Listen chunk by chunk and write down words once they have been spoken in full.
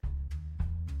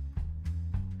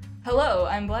Hello,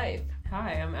 I'm Blythe.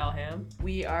 Hi, I'm Alham.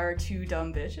 We are two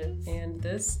dumb bitches. And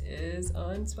this is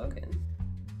Unspoken.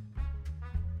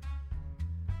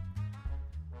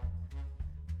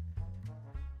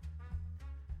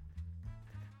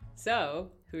 So,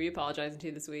 who are you apologizing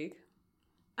to this week?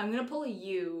 I'm gonna pull a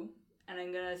you, and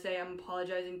I'm gonna say I'm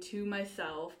apologizing to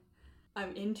myself.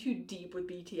 I'm in too deep with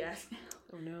BTS now.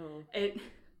 Oh no.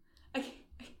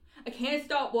 I can't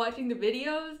stop watching the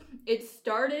videos. It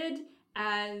started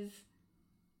as,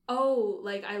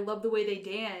 I love the way they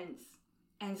dance.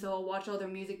 And so I'll watch all their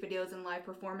music videos and live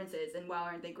performances, and wow,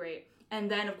 aren't they great. And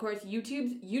then, of course,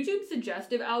 YouTube's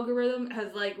suggestive algorithm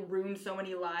has, ruined so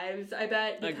many lives, I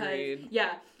bet. Because, agreed.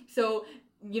 Yeah. So,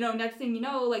 next thing you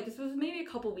know, this was maybe a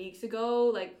couple weeks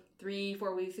ago,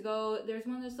 3-4 weeks ago, there's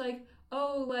one that's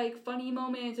funny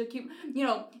moments or cute,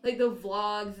 the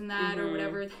vlogs and that or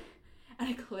whatever. And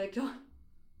I clicked on,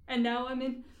 and now I'm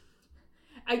in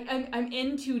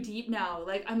too deep now.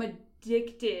 I'm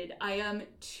addicted. I am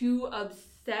too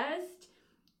obsessed.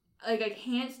 I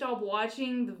can't stop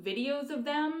watching the videos of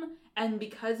them. And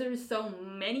because there's so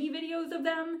many videos of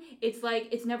them,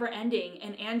 it's never ending.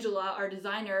 And Angela, our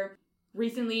designer,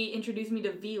 recently introduced me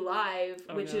to V Live,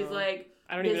 which is I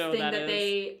don't even know what that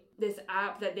is. This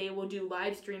app that they will do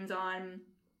live streams on,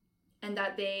 and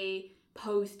that they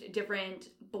post different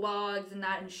blogs and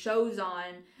that and shows on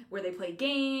where they play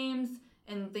games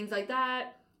and things like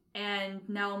that. And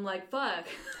now I'm like, fuck.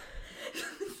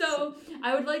 So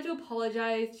I would like to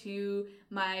apologize to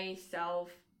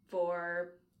myself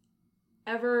for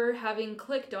ever having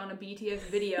clicked on a BTS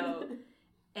video.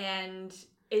 And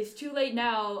it's too late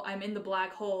now. I'm in the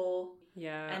black hole.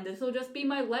 Yeah. And this will just be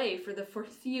my life for the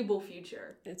foreseeable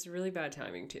future. It's really bad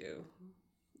timing too.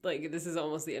 This is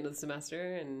almost the end of the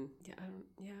semester, and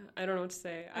I don't know what to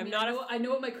say. I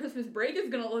know what my Christmas break is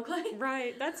gonna look like.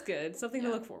 Right, that's good. Something to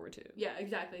look forward to. Yeah,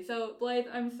 exactly. So, Blythe,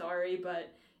 I'm sorry,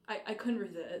 but I couldn't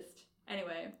resist.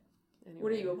 Anyway,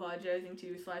 what are you apologizing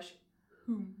to /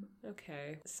 whom?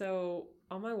 Okay, so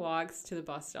on my walks to the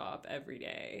bus stop every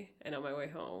day and on my way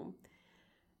home,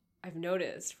 I've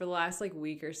noticed for the last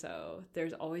week or so,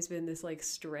 there's always been this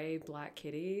stray black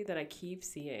kitty that I keep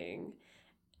seeing.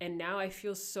 And now I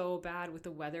feel so bad with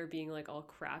the weather being all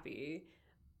crappy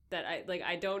that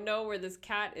I don't know where this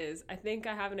cat is. I think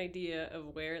I have an idea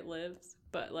of where it lives,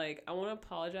 but I want to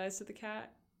apologize to the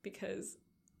cat because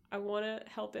I want to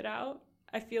help it out.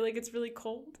 I feel like it's really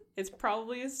cold. It's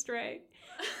probably a stray.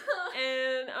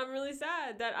 And I'm really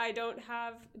sad that I don't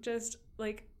have just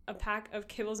a pack of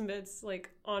kibbles and bits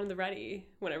on the ready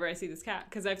whenever I see this cat,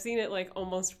 because I've seen it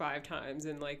almost 5 times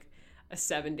in a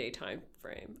 7-day time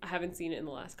frame. I haven't seen it in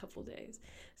the last couple of days.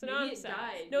 So maybe now I'm it sad.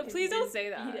 Died no, please don't say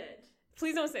that. Eat it.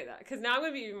 Please don't say that, because now I'm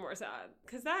going to be even more sad.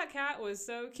 Because that cat was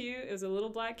so cute. It was a little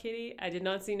black kitty. I did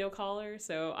not see no collar,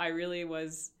 so I really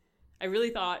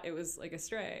thought it was a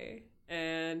stray.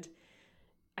 And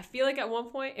I feel at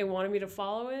one point it wanted me to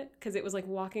follow it, because it was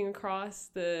walking across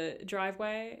the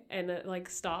driveway, and it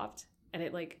stopped, and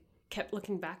it kept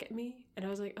looking back at me, and I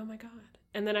was like, oh my god.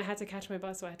 And then I had to catch my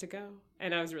bus, so I had to go,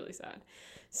 and I was really sad.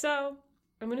 So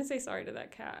I'm gonna say sorry to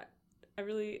that cat. I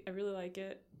really like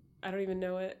it. I don't even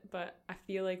know it, but I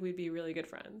feel like we'd be really good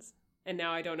friends. And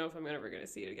now I don't know if I'm ever gonna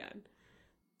see it again.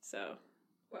 So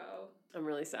wow, I'm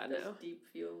really sad now. Deep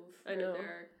feels. I know.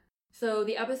 There. So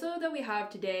the episode that we have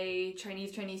today,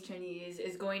 Chinese,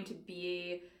 is going to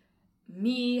be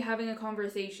me having a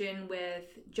conversation with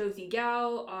Josie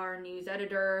Gao, our news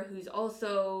editor, who's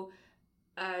also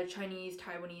a Chinese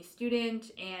Taiwanese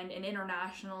student, and an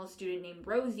international student named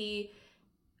Rosie.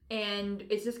 And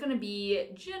it's just going to be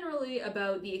generally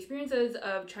about the experiences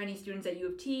of Chinese students at U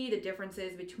of T, the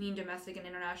differences between domestic and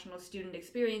international student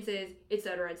experiences,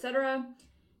 etc., etc.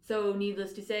 So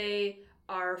needless to say,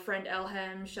 our friend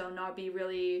Elham shall not be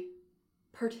really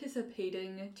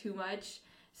participating too much.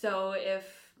 So if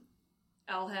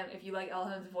you like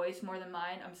Elham's voice more than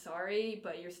mine, I'm sorry,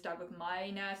 but you're stuck with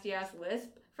my nasty ass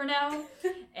lisp for now.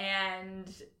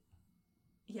 And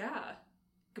yeah,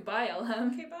 goodbye,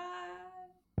 Elham. Okay, bye.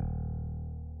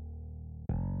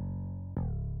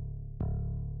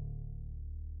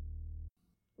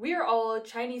 We are all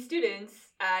Chinese students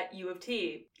at U of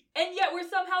T, and yet we're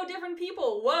somehow different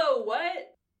people. Whoa,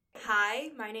 what? Hi,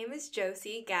 my name is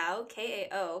Josie Gao,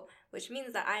 Kao, which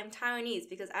means that I am Taiwanese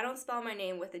because I don't spell my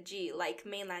name with a G like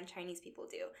mainland Chinese people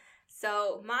do.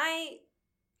 So my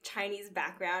Chinese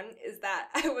background is that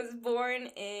I was born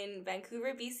in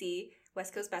Vancouver, BC,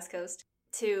 West Coast, Best Coast,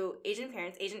 to Asian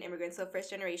parents, Asian immigrants, so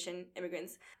first-generation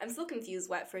immigrants. I'm still confused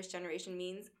what first-generation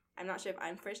means. I'm not sure if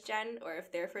I'm first-gen or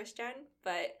if they're first-gen,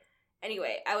 but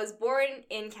anyway, I was born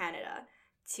in Canada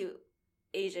to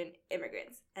Asian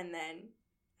immigrants. And then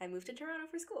I moved to Toronto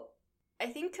for school. I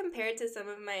think compared to some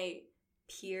of my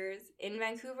peers in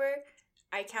Vancouver,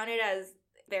 I count it as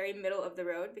very middle of the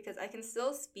road because I can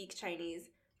still speak Chinese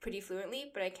pretty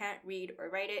fluently, but I can't read or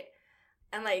write it.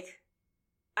 And like,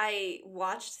 I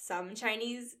watched some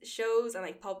Chinese shows and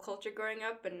like pop culture growing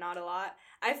up, but not a lot.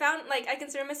 I found like I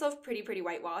consider myself pretty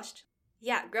whitewashed.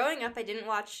 Yeah, growing up I didn't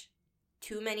watch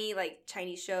too many like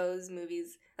Chinese shows,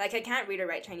 movies. Like I can't read or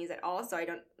write Chinese at all, so I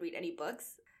don't read any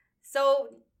books. So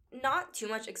not too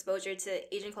much exposure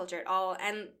to Asian culture at all.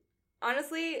 And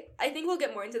honestly, I think we'll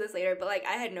get more into this later, but like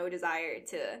I had no desire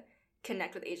to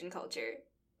connect with Asian culture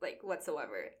like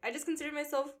whatsoever. I just considered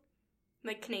myself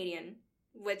like Canadian,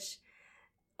 which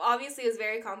obviously is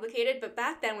very complicated, but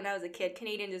back then when I was a kid,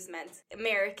 Canadian just meant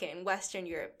American, Western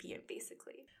European,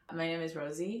 basically. My name is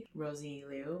Rosie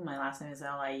Liu. My last name is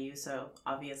Liu, so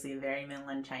obviously very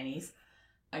mainland Chinese.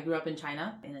 I grew up in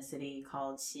China in a city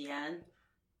called Xi'an.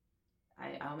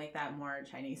 I'll make that more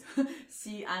Chinese.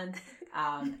 Xi'an.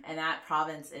 And that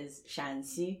province is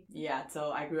Shanxi. Yeah,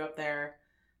 so I grew up there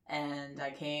and I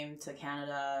came to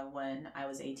Canada when I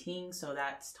was 18, so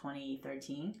that's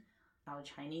 2013. How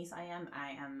Chinese I am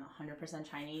 100%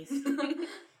 Chinese.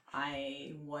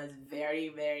 I was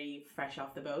very fresh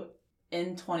off the boat.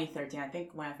 In 2013, I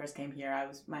think when I first came here,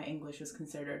 my English was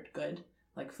considered good,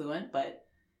 like fluent, but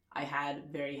I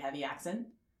had very heavy accent.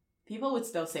 People would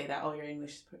still say that, oh, your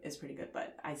English is pretty good,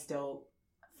 but I still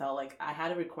felt like I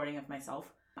had a recording of myself.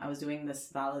 I was doing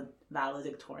this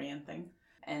valedictorian thing,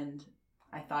 and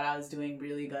I thought I was doing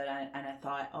really good, and I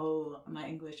thought, oh, my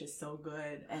English is so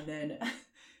good. And then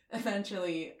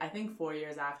eventually, I think 4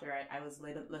 years after I was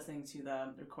listening to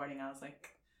the recording, I was like,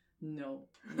 no,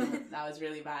 that was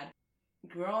really bad.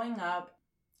 Growing up,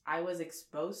 I was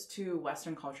exposed to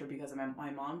Western culture because my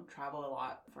mom traveled a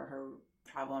lot for her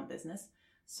travel and business.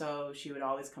 So she would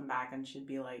always come back and she'd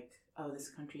be like, oh, this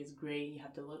country is great. You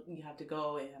have to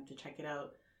go, you have to check it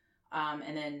out.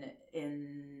 And then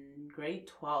in grade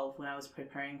 12, when I was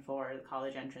preparing for the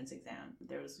college entrance exam,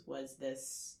 there was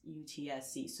this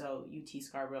UTSC, so UT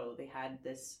Scarborough, they had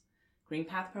this Green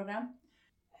Path program.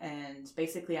 And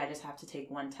basically, I just have to take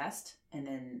one test. And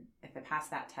then if I pass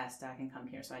that test, I can come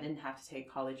here. So I didn't have to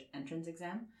take college entrance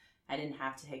exam. I didn't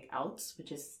have to take ALTS,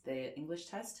 which is the English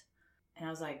test. And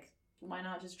I was like, why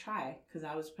not just try? Because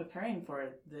I was preparing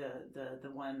for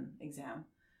the one exam.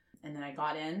 And then I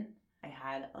got in. I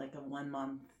had like a 1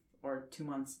 month or 2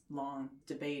 months long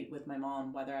debate with my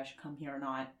mom whether I should come here or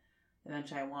not.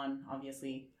 Eventually I won,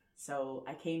 obviously. So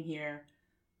I came here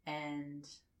and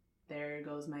there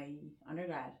goes my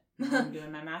undergrad. I'm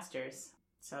doing my master's.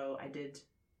 So I did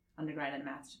undergrad and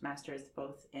master's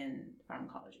both in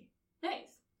pharmacology.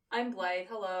 Nice. I'm Blythe.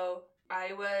 Hello.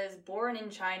 I was born in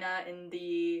China in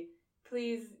the,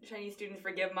 please Chinese students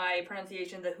forgive my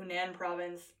pronunciation, the Hunan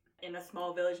province in a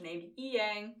small village named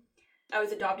Yiyang. I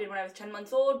was adopted when I was 10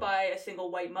 months old by a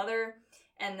single white mother,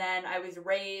 and then I was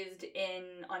raised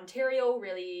in Ontario,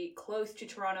 really close to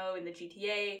Toronto in the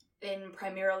GTA, in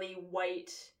primarily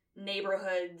white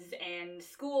neighborhoods and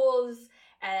schools,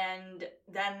 and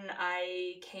then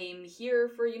I came here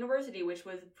for university, which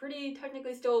was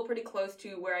technically still pretty close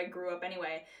to where I grew up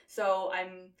anyway. So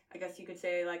I guess you could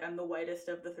say like I'm the whitest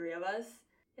of the three of us.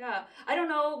 Yeah, I don't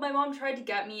know, my mom tried to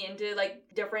get me into, like,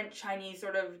 different Chinese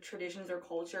sort of traditions or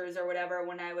cultures or whatever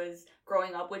when I was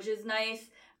growing up, which is nice.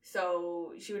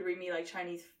 So she would read me, like,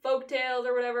 Chinese folk tales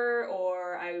or whatever,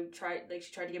 or she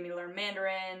tried to get me to learn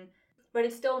Mandarin. But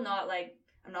it's still not, like,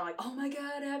 I'm not like, oh my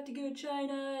god, I have to go to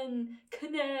China and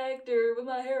connect or with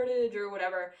my heritage or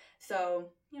whatever. So,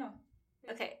 yeah.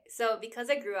 Okay, so because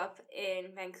I grew up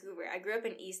in Vancouver, I grew up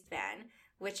in East Van,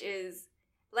 which is...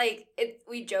 like,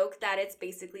 we joke that it's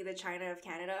basically the China of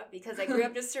Canada because I grew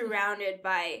up just surrounded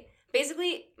by,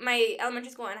 basically, my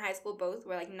elementary school and high school both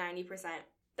were like 90%.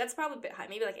 That's probably a bit high,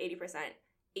 maybe like 80%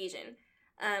 Asian.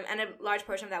 And a large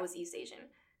portion of that was East Asian.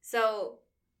 So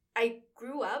I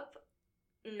grew up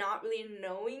not really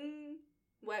knowing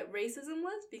what racism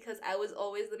was because I was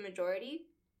always the majority.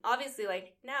 Obviously,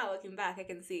 like, now looking back, I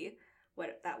can see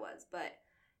what that was. But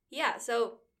yeah,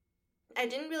 so... I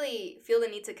didn't really feel the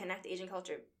need to connect Asian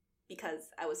culture because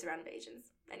I was surrounded by Asians.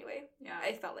 Anyway, yeah,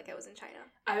 I felt like I was in China.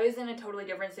 I was in a totally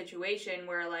different situation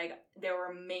where, like, there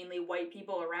were mainly white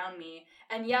people around me.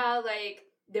 And yeah, like,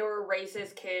 there were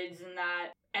racist kids and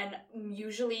that. And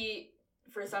usually,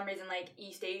 for some reason, like,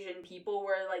 East Asian people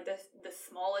were, like, the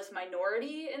smallest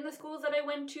minority in the schools that I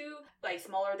went to. Like,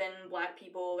 smaller than black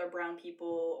people or brown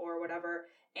people or whatever.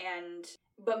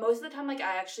 But most of the time, like,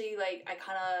 I actually, like, I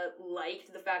kind of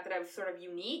liked the fact that I was sort of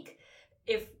unique.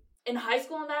 If in high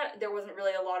school and that, there wasn't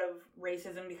really a lot of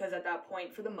racism because at that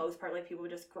point, for the most part, like, people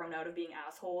had just grown out of being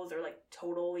assholes or, like,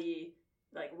 totally,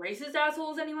 like, racist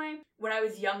assholes anyway. When I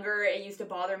was younger, it used to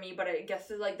bother me, but I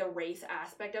guess, like, the race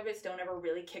aspect of it still never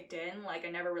really kicked in. Like, I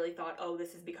never really thought, oh,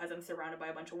 this is because I'm surrounded by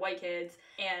a bunch of white kids.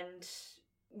 And,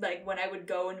 like, when I would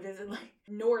go and visit, like,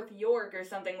 North York or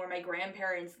something where my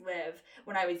grandparents live,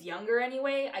 when I was younger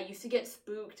anyway, I used to get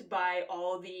spooked by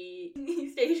all the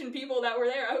East Asian people that were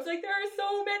there. I was like, there are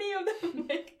so many of them.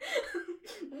 Like,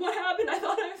 what happened? I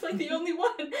thought I was, like, the only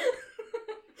one.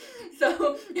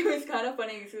 So, it was kind of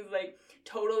funny because it was, like,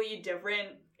 totally different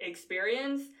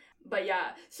experience. But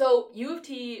yeah, so U of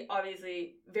T,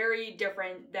 obviously, very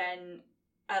different than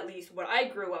at least what I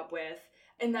grew up with,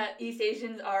 in that East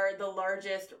Asians are the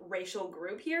largest racial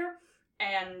group here.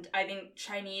 And I think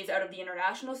Chinese, out of the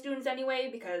international students anyway,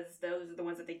 because those are the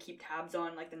ones that they keep tabs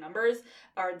on, like the numbers,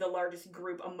 are the largest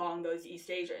group among those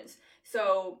East Asians.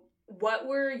 So what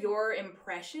were your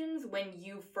impressions when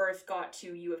you first got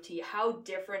to U of T? How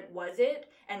different was it?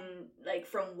 And like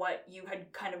from what you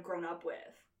had kind of grown up with?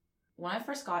 When I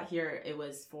first got here, it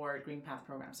was for Green Path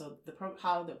program. So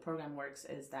how the program works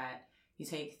is that you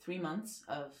take 3 months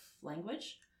of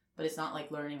language, but it's not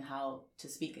like learning how to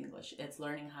speak English. It's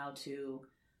learning how to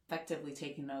effectively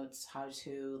take notes, how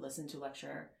to listen to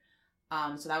lecture.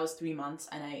 So that was 3 months,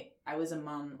 and I was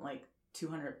among like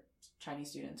 200 Chinese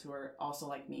students who were also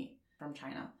like me from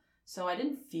China. So I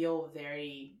didn't feel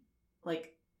very,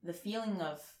 like, the feeling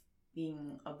of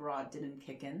being abroad didn't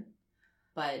kick in,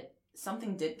 but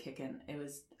something did kick in. It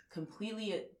was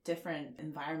completely a different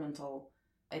environmental.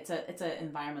 It's an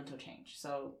environmental change.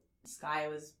 So sky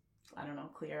was, I don't know,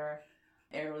 clearer,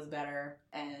 air was better,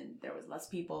 and there was less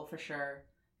people for sure,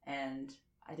 and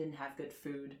I didn't have good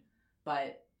food.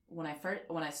 But when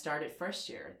I started first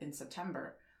year in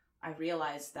September, I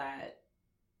realized that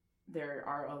there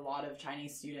are a lot of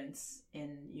Chinese students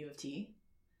in U of T.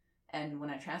 And when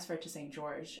I transferred to St.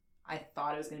 George, I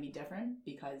thought it was going to be different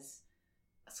because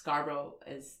Scarborough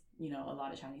is, a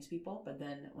lot of Chinese people. But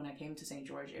then when I came to St.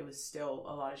 George, it was still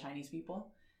a lot of Chinese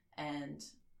people. And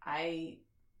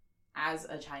as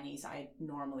a Chinese, I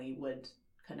normally would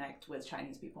connect with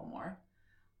Chinese people more.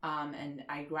 And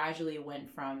I gradually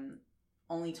went from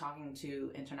only talking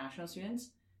to international students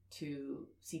to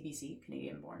CBC,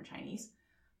 Canadian-born Chinese,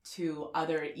 to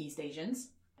other East Asians,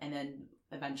 and then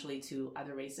eventually to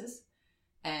other races.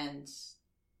 And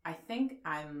I think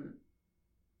I'm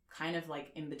kind of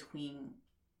like in between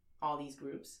all these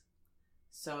groups.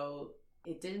 So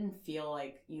it didn't feel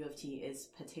like U of T is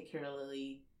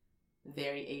particularly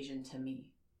very Asian to me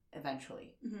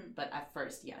eventually. Mm-hmm. But at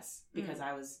first, yes, because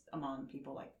I was among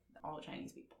people like all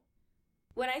Chinese people.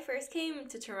 When I first came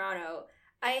to Toronto,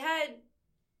 I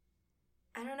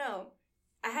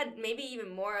had maybe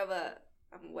even more of a,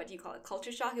 what do you call it,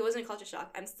 culture shock? It wasn't a culture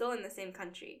shock. I'm still in the same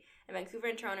country, and Vancouver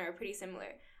and Toronto are pretty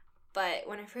similar. But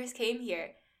when I first came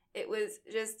here, it was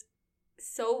just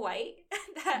so white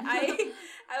that I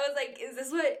was like, is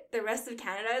this what the rest of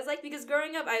Canada is like? Because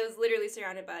growing up, I was literally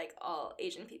surrounded by like all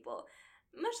Asian people,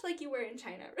 much like you were in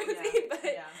China, Rosie.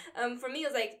 But for me,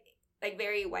 it was like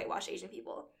very whitewashed Asian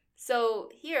people. So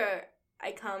here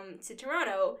I come to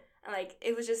Toronto, and like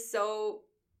it was just so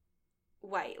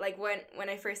white. Like when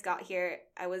I first got here,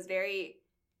 I was very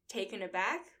taken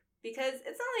aback because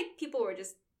it's not like people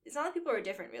were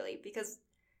different really, because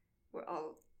we're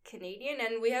all Canadian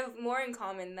and we have more in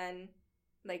common than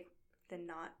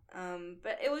not.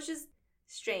 But it was just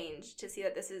strange to see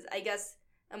that this is, I guess,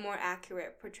 a more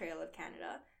accurate portrayal of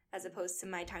Canada as opposed to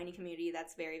my tiny community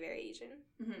that's very, very Asian.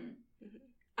 Mm-hmm. Mm-hmm.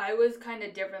 I was kind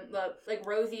of different. Like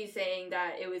Rosie saying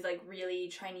that it was like really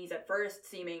Chinese at first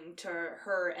seeming to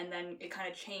her, and then it kind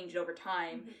of changed over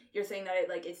time. Mm-hmm. You're saying that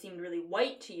it seemed really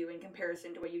white to you in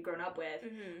comparison to what you'd grown up with.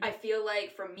 Mm-hmm. I feel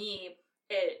like for me,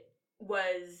 it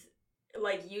was,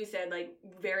 like you said, like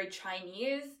very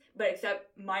Chinese, but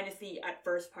except minus the at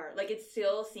first part. Like it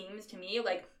still seems to me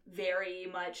like very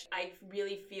much, I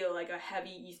really feel like a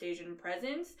heavy East Asian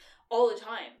presence all the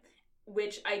time,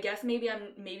 which I guess maybe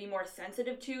I'm more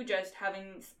sensitive to, just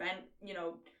having spent,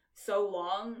 so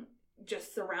long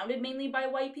just surrounded mainly by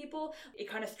white people. It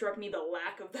kind of struck me the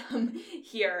lack of them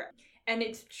here. And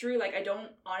it's true, like, I don't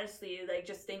honestly, like,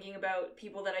 just thinking about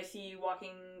people that I see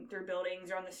walking through buildings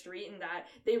or on the street and that,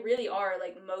 they really are,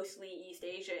 like, mostly East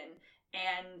Asian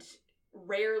and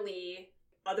rarely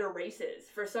other races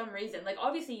for some reason. Like,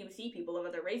 obviously you see people of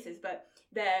other races, but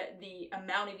the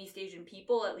amount of East Asian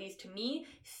people, at least to me,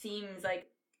 seems, like,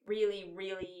 really,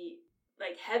 really,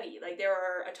 like, heavy. Like, there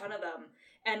are a ton of them.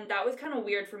 And that was kind of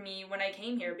weird for me when I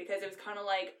came here, because it was kind of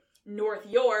like, North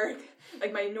York,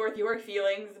 like my North York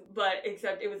feelings, but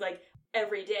except it was like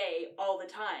every day, all the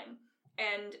time.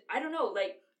 And I don't know,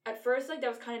 like at first, like that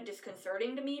was kind of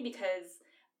disconcerting to me because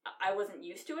I wasn't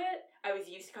used to it. I was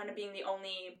used to kind of being the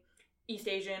only East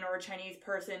Asian or Chinese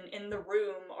person in the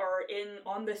room or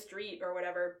on the street or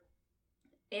whatever.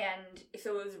 And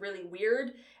so it was really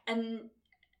weird. And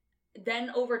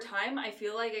then over time, I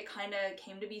feel like it kind of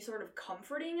came to be sort of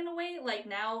comforting in a way. Like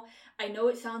now, I know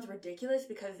it sounds ridiculous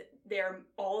because they're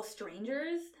all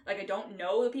strangers. Like I don't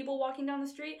know the people walking down the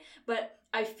street, but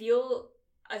I feel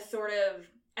a sort of,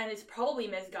 and it's probably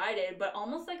misguided, but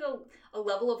almost like a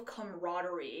level of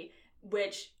camaraderie,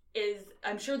 which is,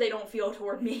 I'm sure they don't feel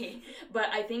toward me, but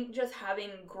I think just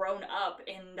having grown up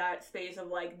in that space of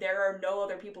like, there are no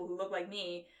other people who look like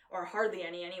me, or hardly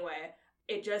any anyway,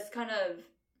 it just kind of,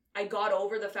 I got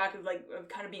over the fact of like, of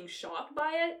kind of being shocked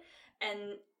by it,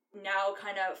 and now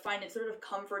kind of find it sort of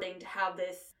comforting to have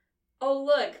this, oh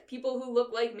look, people who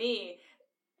look like me,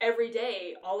 every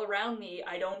day, all around me,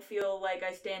 I don't feel like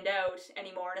I stand out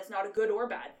anymore, and it's not a good or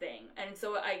bad thing. And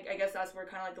so I guess that's where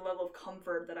kind of like the level of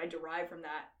comfort that I derive from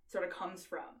that sort of comes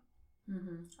from.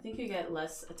 Mm-hmm. I think you get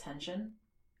less attention.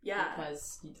 Yeah.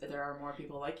 Because there are more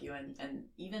people like you, and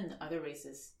even other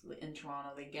races in Toronto,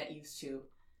 they get used to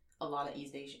a lot of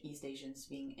East Asians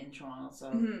being in Toronto,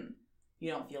 so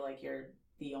you don't feel like you're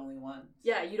the only one.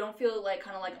 Yeah, you don't feel like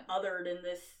kind of like othered in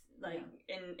this, like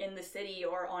in the city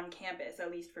or on campus, at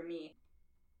least for me.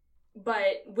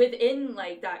 But within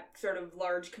like that sort of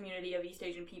large community of East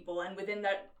Asian people, and within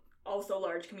that also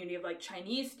large community of like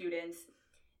Chinese students,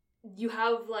 you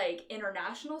have like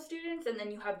international students and then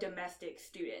you have domestic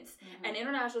students. And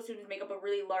international students make up a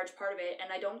really large part of it,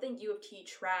 and I don't think U of T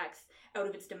tracks out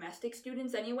of its domestic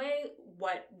students anyway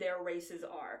what their races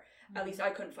are. At least I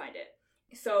couldn't find it.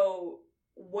 So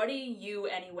what do you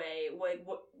anyway,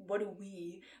 what do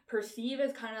we perceive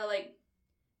as kind of like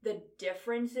the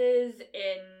differences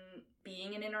in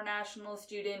being an international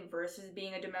student versus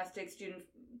being a domestic student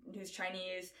who's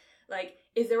Chinese? Like,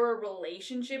 is there a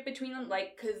relationship between them?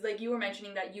 Like, because like you were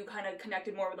mentioning that you kind of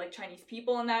connected more with like Chinese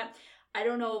people and that. I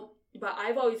don't know, but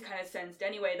I've always kind of sensed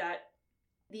anyway that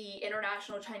the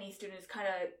international Chinese students kind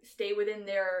of stay within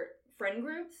their friend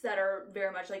groups that are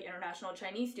very much like international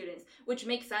Chinese students, which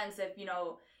makes sense if, you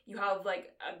know, you have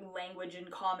like a language in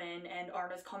common and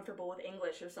aren't as comfortable with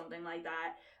English or something like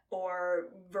that, or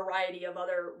variety of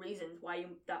other reasons why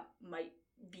that might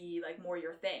be like more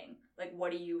your thing. Like,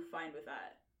 what do you find with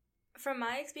that? From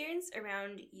my experience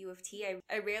around U of T,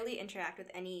 I rarely interact with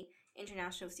any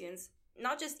international students,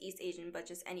 not just East Asian, but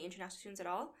just any international students at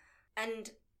all. And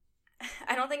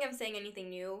I don't think I'm saying anything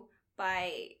new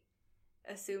by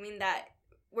assuming that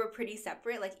we're pretty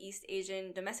separate, like East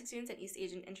Asian domestic students and East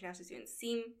Asian international students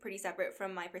seem pretty separate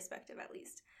from my perspective, at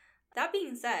least. That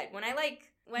being said, when I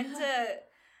went to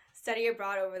study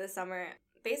abroad over the summer,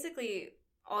 basically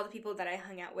all the people that I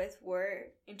hung out with were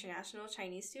international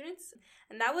Chinese students.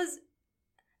 And that was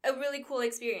a really cool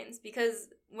experience because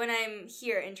when I'm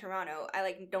here in Toronto,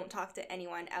 I don't talk to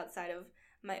anyone outside of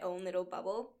my own little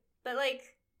bubble. But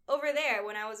over there,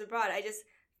 when I was abroad, I just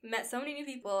met so many new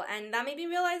people, and that made me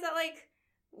realize that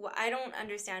I don't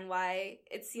understand why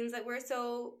it seems like we're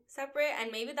so separate,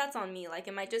 and maybe that's on me.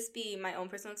 It might just be my own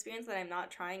personal experience that I'm not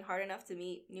trying hard enough to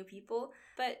meet new people.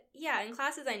 But yeah, in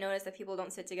classes I noticed that people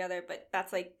don't sit together, but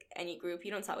that's like any group.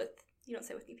 You don't sit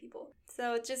with new people.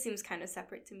 So it just seems kind of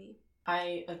separate to me.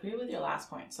 I agree with your last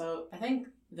point. So I think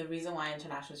the reason why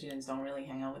international students don't really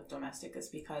hang out with domestic is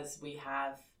because we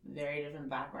have very different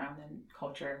background and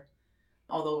culture,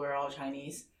 although we're all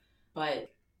Chinese. But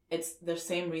it's the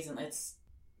same reason. It's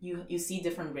you see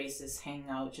different races hanging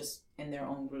out just in their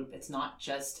own group. It's not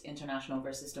just international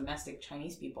versus domestic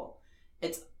Chinese people.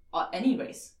 It's any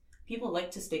race. People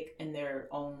like to stick in their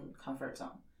own comfort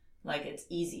zone. It's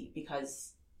easy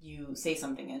because you say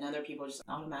something and other people just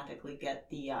automatically get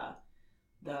the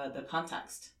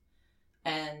context.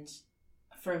 And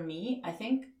for me, I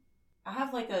think I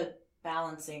have a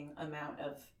balancing amount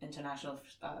of international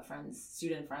friends,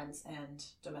 student friends, and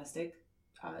domestic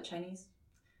Chinese.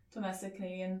 Domestic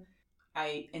Canadian.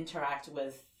 I interact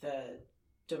with the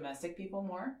domestic people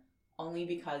more, only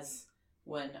because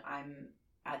when I'm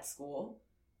at school,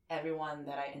 everyone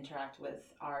that I interact with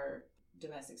are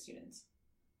domestic students.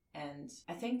 And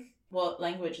I think,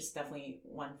 language is definitely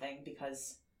one thing,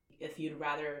 because if you'd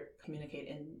rather communicate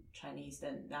in Chinese,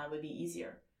 then that would be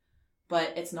easier.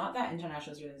 But it's not that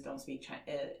international students don't speak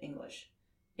English.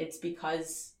 It's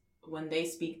because when they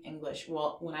speak English,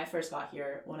 when I first got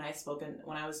here, when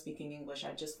I was speaking English,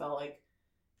 I just felt like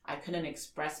I couldn't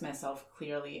express myself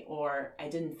clearly, or I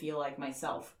didn't feel like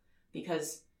myself,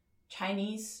 because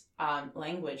Chinese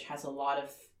language has a lot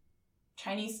of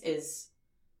Chinese is,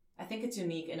 I think it's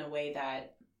unique in a way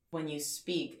that when you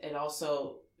speak, it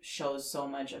also shows so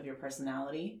much of your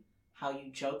personality, how you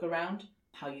joke around,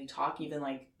 how you talk, even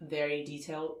like very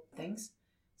detailed things.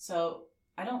 So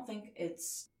I don't think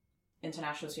it's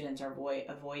international students are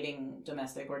avoiding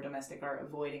domestic or domestic are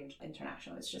avoiding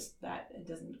international. It's just that it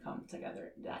doesn't come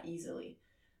together that easily.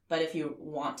 But if you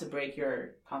want to break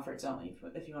your comfort zone,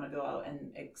 if you want to go out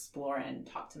and explore and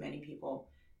talk to many people,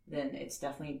 then it's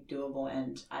definitely doable.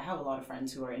 And I have a lot of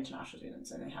friends who are international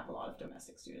students, and they have a lot of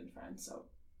domestic student friends. So,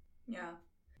 yeah.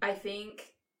 I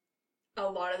think a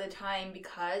lot of the time,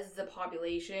 because the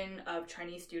population of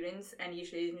Chinese students and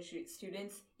East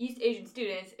Asian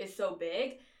students is so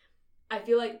big, I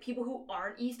feel like people who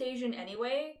aren't East Asian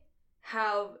anyway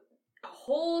have a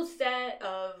whole set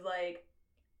of like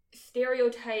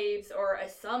stereotypes or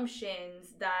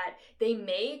assumptions that they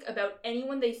make about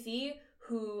anyone they see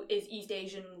who is East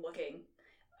Asian looking.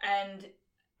 And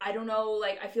I don't know,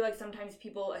 like, I feel like sometimes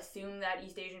people assume that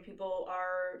East Asian people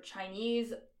are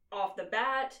Chinese off the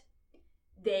bat.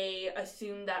 They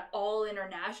assume that all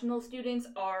international students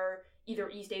are either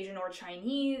East Asian or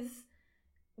Chinese.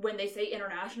 When they say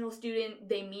international student,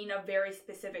 they mean a very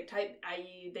specific type,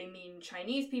 i.e. they mean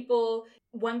Chinese people.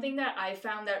 One thing that I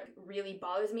found that really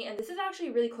bothers me, and this is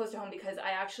actually really close to home because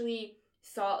I actually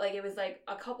saw, like, it was like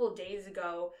a couple of days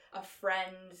ago, a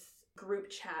friend's group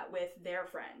chat with their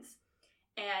friends.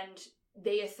 And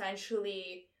they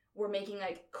essentially were making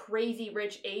like crazy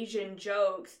rich Asian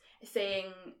jokes saying,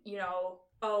 you know,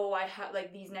 oh, I have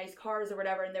like these nice cars or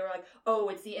whatever. And they were like, oh,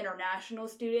 it's the international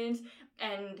students.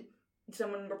 And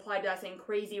someone replied to that saying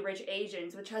crazy rich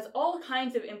Asians, which has all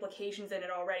kinds of implications in it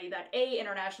already, that A,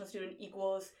 international student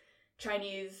equals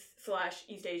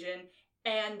Chinese/East Asian,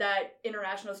 and that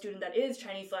international student that is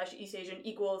Chinese/East Asian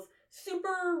equals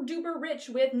super duper rich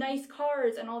with nice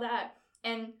cars and all that.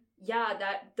 And yeah,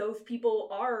 that those people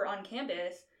are on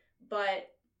campus, but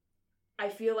I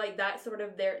feel like that sort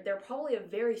of, they're probably a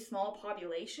very small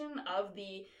population of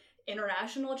the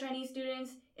international Chinese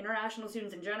students, international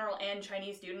students in general, and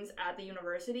Chinese students at the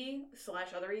university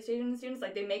 / other East Asian students.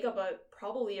 Like, they make up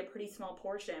probably a pretty small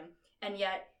portion. And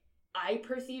yet, I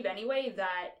perceive anyway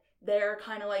that they're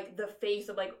kind of like the face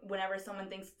of, like, whenever someone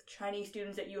thinks Chinese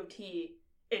students at U of T,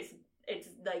 it's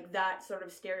like that sort of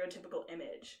stereotypical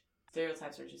image.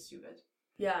 Stereotypes are just stupid.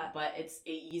 Yeah. But it's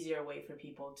an easier way for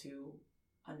people to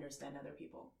understand other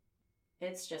people.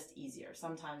 It's just easier.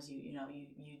 Sometimes you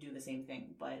do the same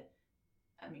thing, but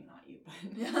I mean, not you,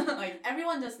 but like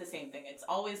everyone does the same thing. It's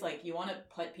always like you want to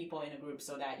put people in a group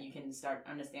so that you can start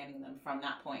understanding them from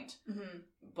that point. Mm-hmm.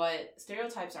 But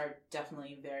stereotypes are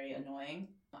definitely very annoying.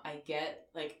 I get,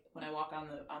 like, when I walk on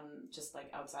just like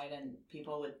outside, and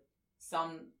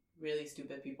some really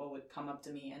stupid people would come up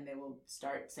to me and they will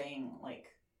start saying like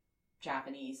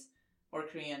Japanese or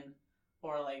Korean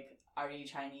or like, are you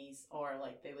Chinese? Or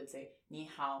like they would say ni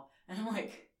hao, and I'm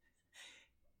like,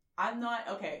 I'm not,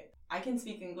 okay, I can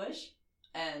speak English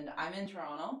and I'm in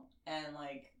Toronto, and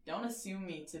like, don't assume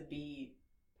me to be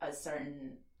a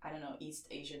certain, I don't know, East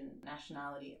Asian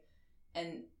nationality.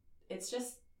 And it's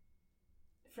just,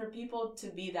 for people to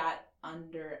be that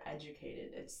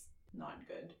undereducated, it's not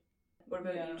good. What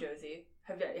about you, Josie?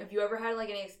 Have you ever had like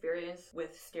any experience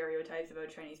with stereotypes about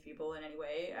Chinese people in any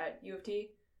way at U of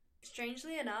T?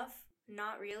 Strangely enough,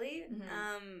 not really.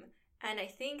 Mm-hmm. And I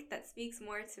think that speaks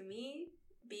more to me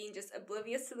being just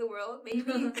oblivious to the world, maybe.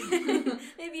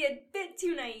 Maybe a bit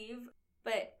too naive.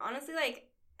 But honestly, like,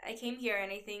 I came here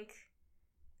and I think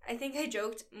I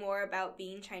joked more about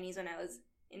being Chinese when I was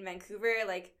in Vancouver.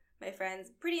 Like, my friends,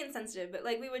 pretty insensitive, but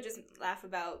like we would just laugh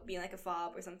about being like a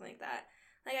fob or something like that.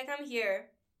 Like, I come here,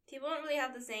 people don't really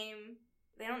have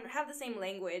they don't have the same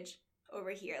language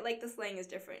over here. Like, the slang is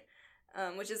different,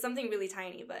 which is something really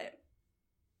tiny, but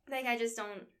like, I just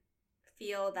don't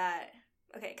feel that.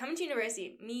 Okay, coming to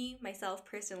university, myself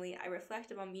personally, I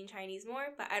reflect upon being Chinese more,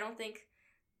 but I don't think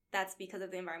that's because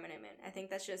of the environment I'm in. I think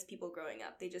that's just people growing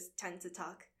up. They just tend to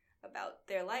talk about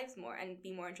their lives more and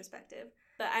be more introspective.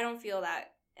 But I don't feel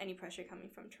that any pressure coming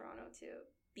from Toronto to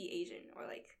be Asian or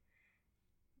like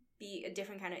be a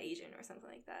different kind of Asian or something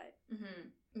like that.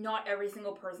 Mm-hmm. Not every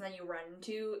single person that you run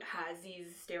into has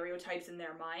these stereotypes in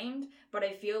their mind, but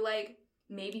I feel like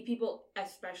maybe people,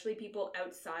 especially people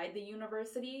outside the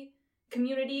university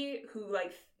community, who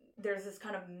like, there's this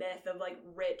kind of myth of like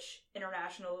rich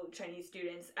international Chinese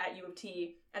students at U of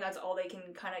T, and that's all they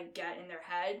can kind of get in their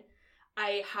head.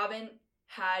 I haven't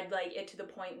had like it to the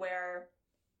point where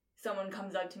someone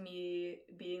comes up to me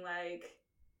being like,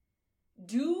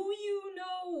 do you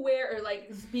know where, or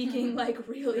like speaking like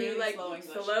really like slow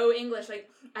English. slow English. Like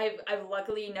I've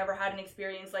luckily never had an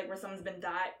experience like where someone's been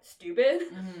that stupid.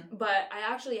 Mm-hmm. But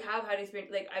I actually have had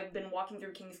experience, like I've been walking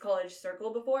through King's College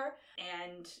Circle before,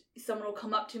 and someone will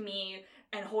come up to me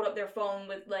and hold up their phone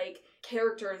with like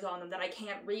characters on them that I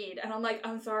can't read, and I'm like,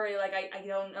 I'm sorry, like I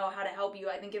don't know how to help you.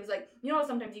 I think it was like, you know,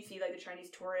 sometimes you see like the Chinese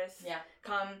tourists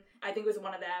come, I think it was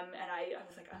one of them, and I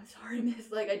was like, I'm sorry,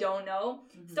 miss, like I don't know.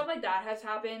 Mm-hmm. Stuff like that has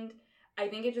happened. I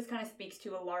think it just kind of speaks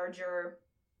to a larger,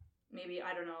 maybe,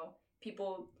 I don't know,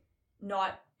 people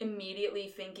not immediately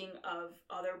thinking of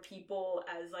other people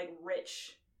as like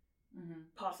rich,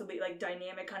 possibly like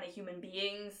dynamic kind of human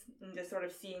beings, and just sort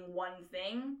of seeing one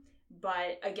thing.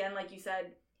 But again, like you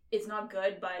said, it's not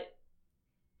good, but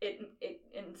it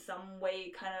in some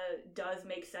way kind of does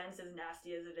make sense, as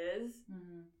nasty as it is.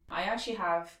 I actually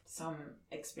have some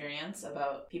experience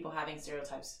about people having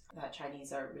stereotypes that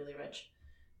Chinese are really rich.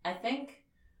 I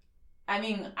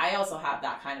also have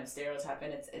that kind of stereotype,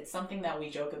 and it's something that we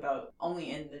joke about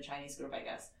only in the Chinese group, I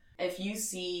guess. If you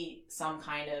see some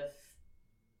kind of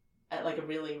like a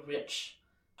really rich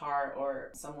car,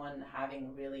 or someone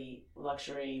having really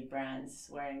luxury brands,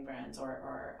 wearing brands,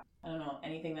 or I don't know,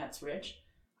 anything that's rich,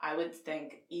 I would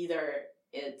think either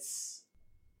it's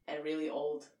a really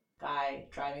old guy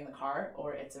driving the car,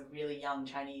 or it's a really young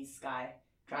Chinese guy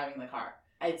driving the car.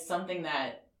 It's something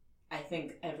that I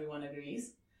think everyone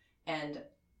agrees, and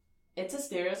it's a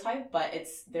stereotype, but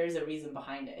there's a reason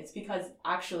behind it. It's because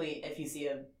actually, if you see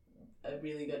a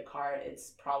really good car,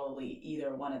 it's probably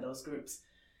either one of those groups.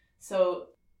 So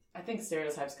I think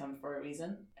stereotypes come for a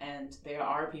reason, and there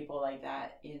are people like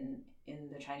that in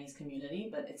the Chinese community,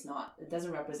 but it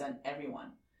doesn't represent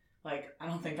everyone. Like, I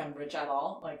don't think I'm rich at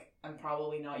all. Like, I'm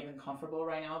probably not even comfortable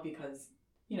right now because,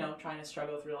 you know, trying to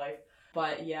struggle through life.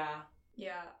 But yeah.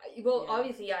 Yeah. Well,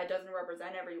 obviously, it doesn't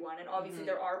represent everyone, and obviously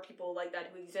there are people like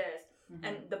that who exist,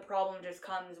 and the problem just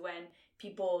comes when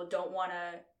people don't want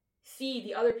to see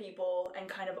the other people and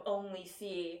kind of only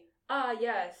see,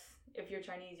 yes, if you're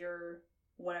Chinese, you're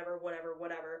whatever.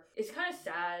 It's kind of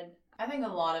sad. I think a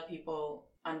lot of people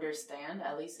understand,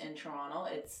 at least in Toronto,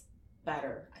 it's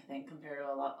better, I think, compared to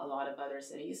a lot of other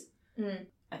cities.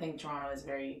 I think Toronto is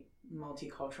very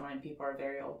multicultural and people are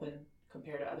very open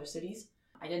compared to other cities.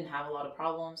 I didn't have a lot of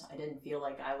problems. I didn't feel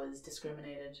like I was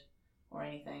discriminated or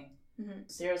anything.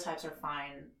 Stereotypes are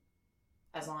fine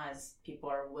as long as people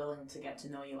are willing to get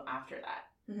to know you after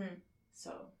that.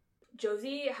 So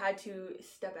Josie had to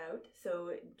step out,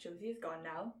 so Josie is gone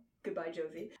now. Goodbye,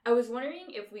 Josie. I was wondering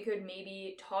if we could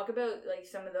maybe talk about like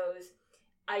some of those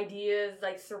ideas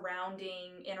like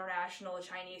surrounding international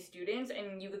Chinese students,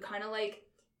 and you could kind of like,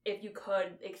 if you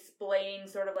could, explain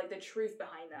sort of like the truth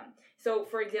behind them. So,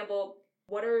 for example,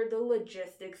 what are the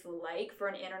logistics like for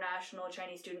an international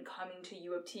Chinese student coming to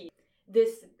U of T?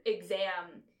 This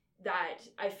exam that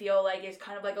I feel like is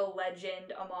kind of like a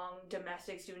legend among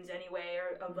domestic students anyway,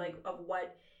 or of like of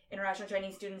what international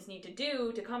Chinese students need to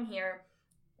do to come here.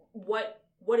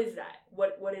 What is that?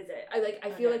 What is it?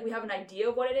 I feel like we have an idea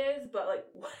of what it is, but like,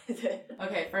 what is it?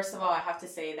 Okay, first of all, I have to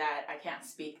say that I can't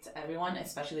speak to everyone,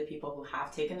 especially people who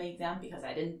have taken the exam, because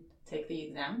I didn't take the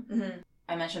exam.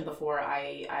 I mentioned before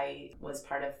I was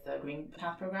part of the Green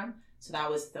Path program, so that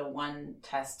was the one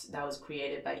test that was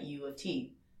created by U of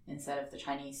T instead of the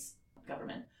Chinese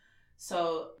government.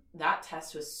 So that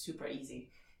test was super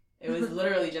easy. It was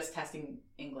literally just testing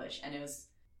English, and it was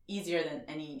easier than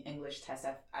any English test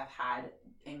I've had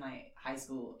in my high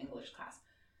school English class.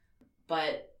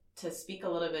 But to speak a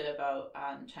little bit about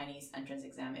Chinese entrance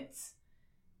exam, it's,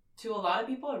 to a lot of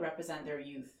people, it represents their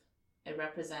youth. It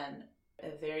represents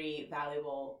a very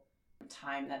valuable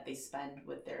time that they spend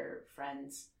with their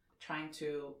friends trying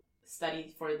to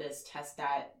study for this test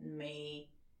that may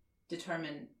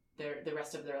determine the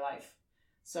rest of their life.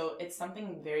 So it's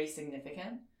something very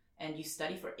significant, and you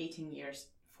study for 18 years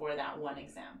for that one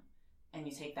exam, and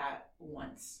you take that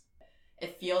once.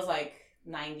 It feels like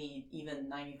 90,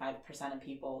 even 95% of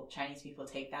people, Chinese people,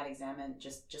 take that exam and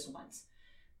just once.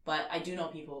 But I do know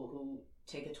people who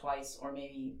take it twice or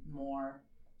maybe more.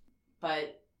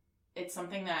 But it's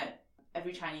something that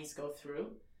every Chinese go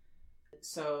through.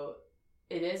 So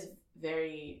it is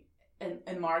very,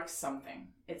 it marks something.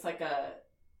 It's like a,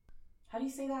 how do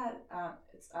you say that?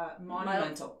 It's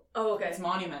monumental. Oh, okay. It's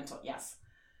monumental, yes.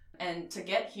 And to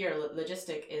get here,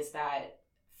 logistic is that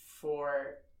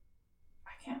for,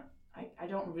 I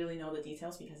don't really know the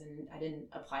details because I didn't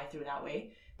apply through that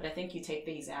way, but I think you take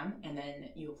the exam and then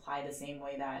you apply the same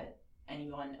way that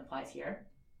anyone applies here,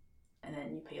 and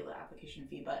then you pay the application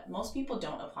fee. But most people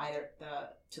don't apply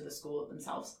to the school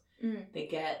themselves. They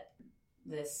get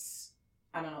this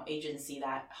I don't know, agency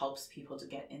that helps people to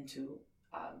get into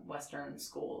Western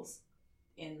schools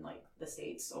in like the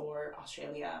States or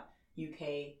Australia,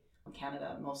 UK,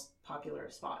 Canada, most popular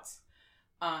spots.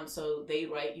 So they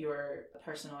write your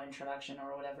personal introduction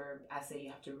or whatever essay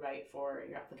you have to write for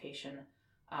your application,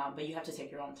 but you have to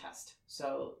take your own test.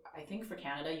 So I think for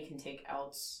Canada, you can take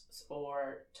IELTS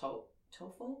or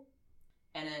TOEFL.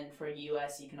 And then for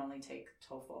US, you can only take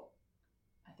TOEFL.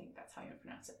 I think that's how you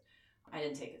pronounce it. I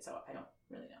didn't take it, so I don't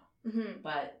really know. Mm-hmm.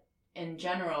 But in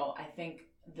general, I think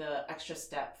the extra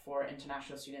step for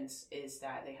international students is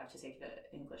that they have to take the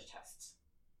English tests.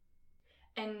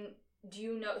 And do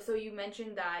you know, so you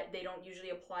mentioned that they don't usually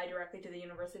apply directly to the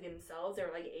university themselves. There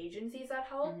are like agencies that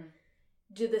help. Mm-hmm.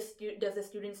 Does the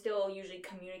student still usually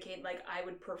communicate like, I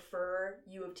would prefer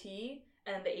U of T,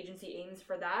 and the agency aims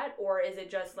for that? Or is it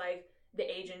just like the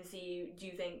agency, do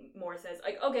you think, more says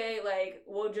like, okay, like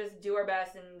we'll just do our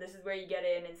best and this is where you get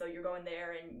in, and so you're going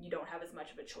there and you don't have as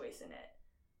much of a choice in it?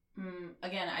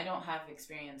 Again, I don't have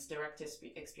direct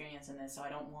experience in this, so I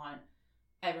don't want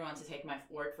everyone to take my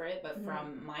word for it. But Mm-hmm.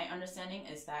 from my understanding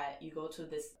is that you go to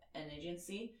an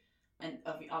agency, and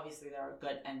obviously there are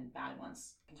good and bad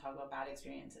ones. I can talk about bad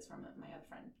experiences from my other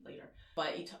friend later.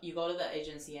 But you go to the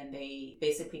agency and they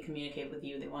basically communicate with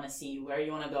you. They want to see where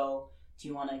you want to go. Do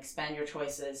you want to expand your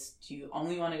choices? Do you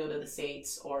only want to go to the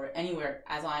States or anywhere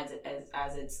as long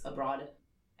as it's abroad?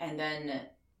 And then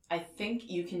I think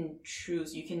you can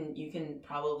choose. You can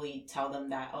probably tell them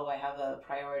that, oh, I have a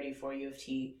priority for U of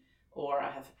T, or I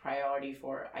have a priority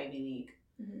for Ivy League.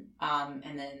 Mm-hmm.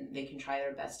 And then they can try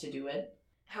their best to do it.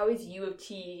 How is U of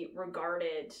T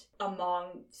regarded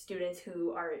among students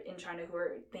who are in China who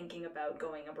are thinking about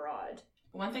going abroad?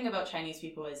 One thing about Chinese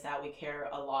people is that we care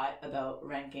a lot about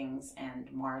rankings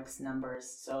and marks, numbers.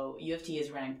 So U of T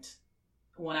is ranked,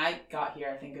 when I got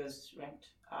here, I think it was ranked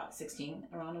 16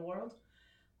 around the world.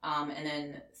 And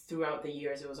then throughout the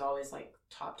years, it was always like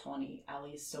top 20 at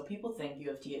least. So people think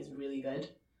U of T is really good,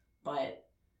 but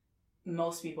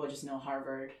most people just know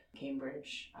Harvard,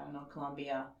 Cambridge, I don't know,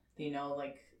 Columbia. They know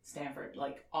like Stanford,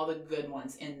 like all the good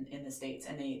ones in the States,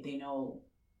 and they know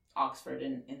Oxford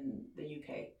in the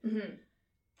UK. Mm-hmm.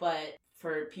 But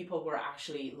for people who are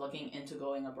actually looking into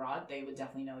going abroad, they would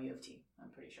definitely know U of T, I'm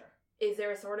pretty sure. Is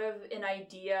there sort of an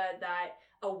idea that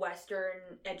a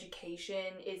Western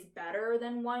education is better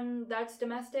than one that's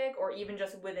domestic, or even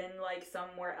just within like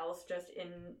somewhere else just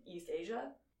in East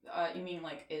Asia? You mean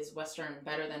like, is Western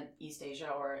better than East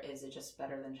Asia, or is it just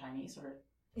better than Chinese, or?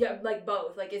 Yeah, like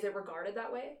both. Like, is it regarded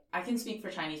that way? I can speak for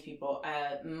Chinese people.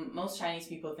 Most Chinese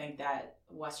people think that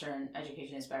Western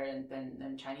education is better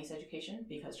than Chinese education,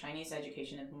 because Chinese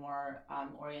education is more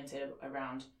oriented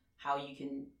around how you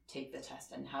can take the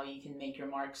test and how you can make your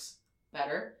marks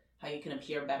better, how you can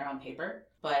appear better on paper.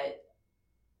 But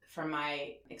from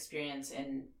my experience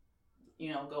in,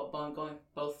 going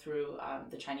both through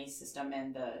the Chinese system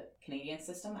and the Canadian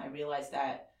system, I realized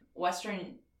that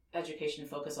Western education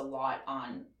focus a lot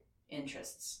on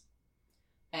interests.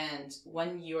 And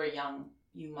when you're young,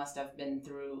 you must have been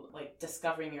through like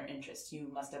discovering your interests. You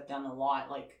must have done a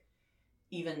lot, like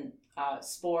even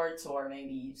sports, or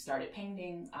maybe you started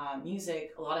painting,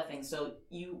 music, a lot of things. So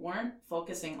you weren't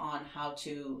focusing on how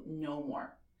to know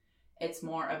more. It's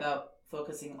more about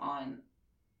focusing on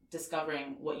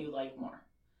discovering what you like more.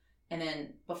 And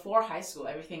then before high school,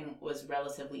 everything was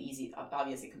relatively easy,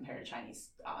 obviously compared to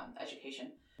Chinese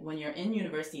education. When you're in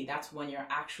university, that's when you're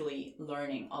actually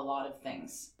learning a lot of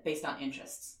things based on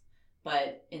interests.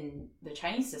 But in the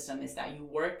Chinese system is that you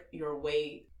work your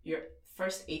way, your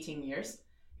first 18 years,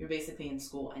 you're basically in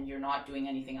school and you're not doing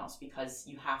anything else because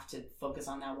you have to focus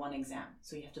on that one exam.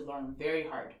 So you have to learn very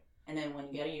hard. And then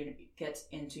when you get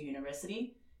into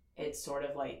university, it's sort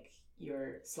of like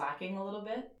you're slacking a little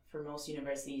bit. For most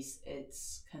universities,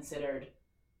 it's considered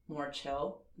more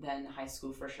chill than high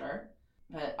school for sure.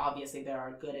 But obviously there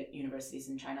are good universities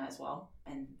in China as well,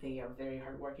 and they are very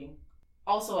hardworking.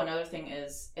 Also, another thing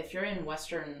is, if you're in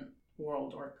Western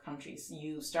world or countries,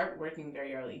 you start working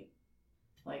very early.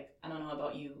 Like, I don't know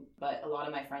about you, but a lot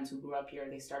of my friends who grew up here,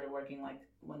 they started working like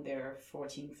when they're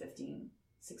 14, 15,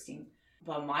 16.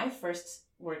 But my first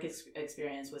work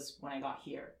experience was when I got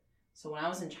here. So when I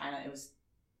was in China, it was,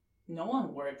 no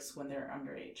one works when they're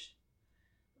underage.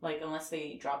 Like, unless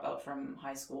they drop out from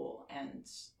high school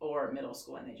or middle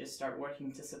school and they just start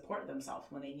working to support themselves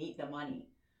when they need the money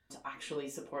to actually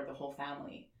support the whole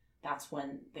family. That's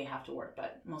when they have to work.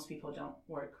 But most people don't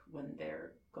work when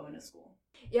they're going to school.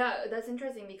 Yeah, that's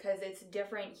interesting because it's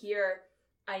different here.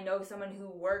 I know someone who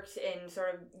works in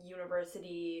sort of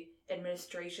university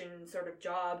administration sort of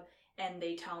job, and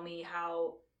they tell me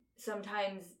how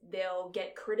sometimes they'll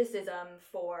get criticism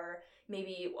for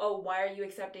maybe, oh, why are you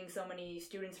accepting so many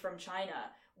students from China?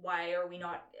 Why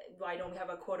don't we have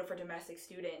a quota for domestic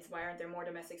students? Why aren't there more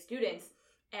domestic students?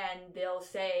 And they'll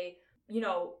say,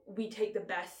 we take the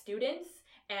best students,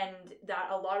 and that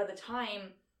a lot of the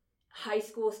time, high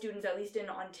school students, at least in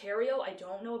Ontario, I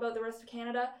don't know about the rest of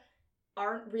Canada,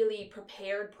 aren't really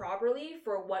prepared properly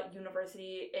for what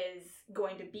university is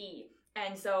going to be.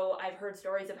 And so I've heard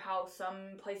stories of how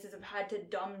some places have had to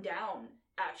dumb down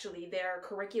actually their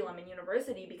curriculum in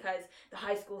university because the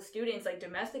high school students, like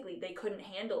domestically, they couldn't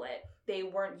handle it. They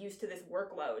weren't used to this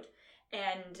workload.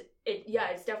 And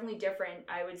it's definitely different.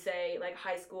 I would say like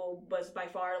high school was by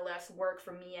far less work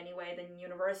for me anyway than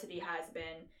university has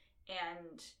been.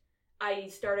 And I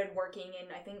started working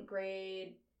in, I think,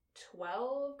 grade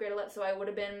 11. So I would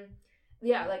have been,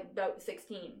 like about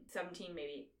 16, 17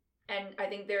 maybe. And I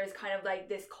think there's kind of like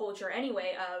this culture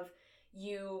anyway of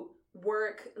you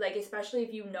work, like especially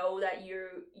if you know that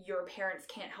your parents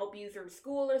can't help you through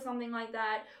school or something like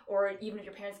that, or even if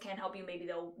your parents can't help you, maybe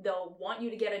they'll want you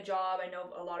to get a job. I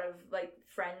know a lot of like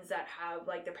friends that have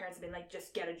like their parents have been like,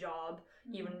 just get a job,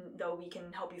 even though we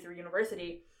can help you through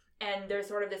university. And there's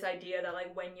sort of this idea that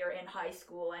like when you're in high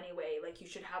school anyway, like you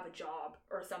should have a job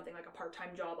or something, like a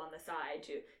part-time job on the side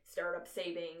to start up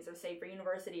savings or save for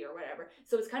university or whatever.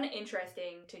 So it's kind of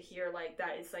interesting to hear like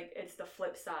that it's the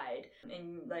flip side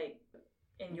in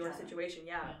your situation.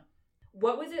 Yeah.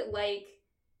 What was it like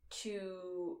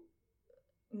to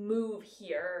move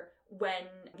here when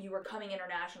you were coming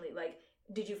internationally? Like,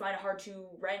 did you find it hard to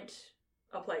rent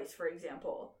a place, for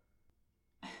example?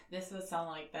 This would sound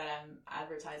like that I'm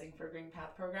advertising for Green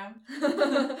Path program.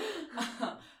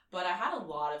 But I had a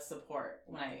lot of support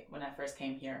when I first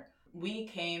came here. We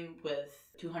came with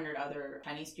 200 other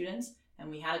Chinese students, and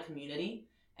we had a community.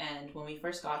 And when we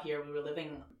first got here, we were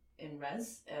living in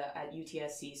res at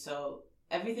UTSC, so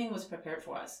everything was prepared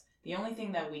for us. The only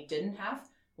thing that we didn't have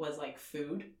was like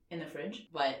food in the fridge,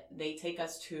 but they take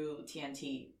us to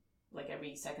TNT like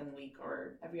every second week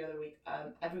or every other week,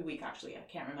 every week actually, I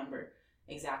can't remember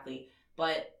exactly,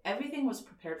 but everything was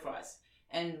prepared for us,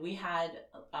 and we had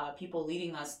people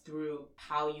leading us through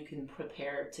how you can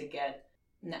prepare to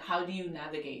how do you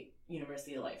navigate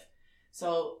university life.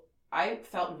 So I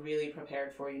felt really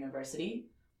prepared for university.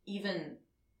 Even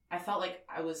I felt like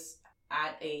I was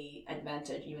at a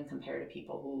advantage even compared to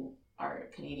people who are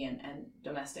Canadian and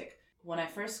domestic. When I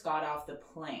first got off the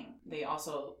plane, they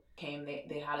also came,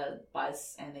 they had a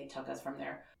bus and they took us from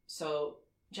there. So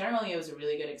generally, it was a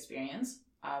really good experience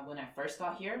when I first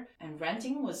got here. And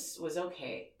renting was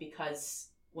okay because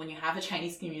when you have a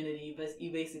Chinese community,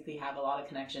 you basically have a lot of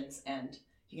connections and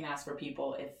you can ask for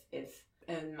people. If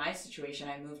in my situation,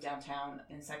 I moved downtown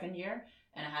in second year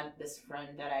and I had this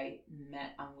friend that I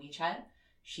met on WeChat.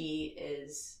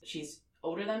 She's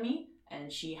older than me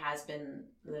and she had been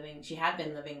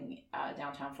living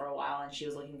downtown for a while and she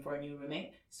was looking for a new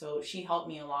roommate. So she helped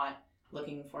me a lot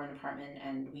looking for an apartment,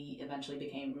 and we eventually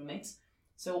became roommates.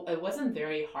 So it wasn't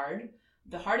very hard.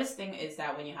 The hardest thing is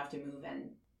that when you have to move, and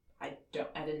I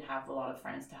didn't have a lot of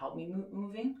friends to help me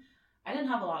moving. I didn't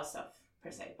have a lot of stuff per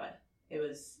se, but it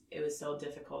was so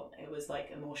difficult. It was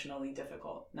like emotionally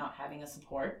difficult not having a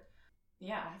support.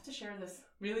 Yeah, I have to share this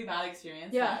really bad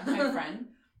experience. Yeah. That my friend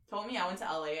told me. I went to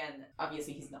LA, and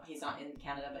obviously he's not in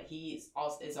Canada, but he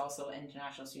is also an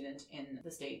international student in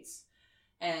the States,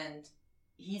 and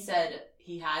he said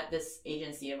he had this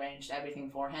agency arranged everything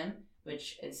for him,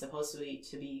 which is supposed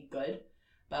to be good.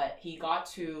 But he got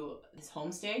to his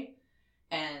homestay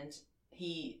and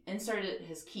he inserted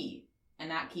his key,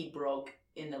 and that key broke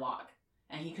in the lock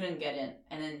and he couldn't get in.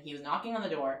 And then he was knocking on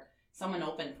the door. Someone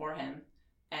opened for him,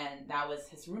 and that was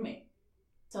his roommate.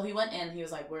 So he went in. He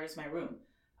was like, "Where's my room?"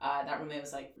 That roommate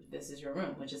was like, "This is your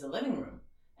room," which is a living room.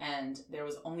 And there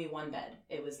was only one bed.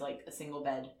 It was like a single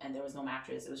bed, and there was no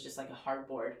mattress. It was just like a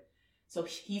hardboard. So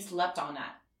he slept on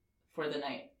that for the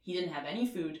night. He didn't have any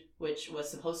food, which was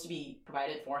supposed to be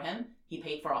provided for him. He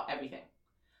paid for everything.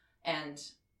 And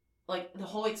like the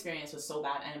whole experience was so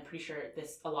bad, and I'm pretty sure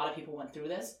a lot of people went through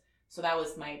this. So that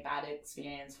was my bad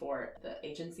experience for the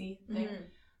agency thing. Mm-hmm.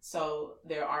 So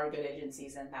there are good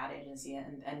agencies and bad agencies,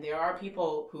 and there are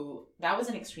people who, that was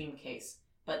an extreme case.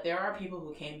 But there are people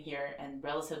who came here and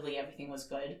relatively everything was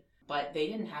good, but they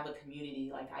didn't have a community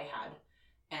like I had.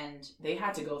 And they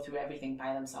had to go through everything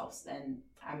by themselves. And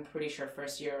I'm pretty sure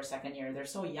first year or second year, they're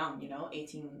so young,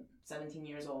 18, 17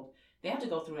 years old. They have to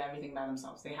go through everything by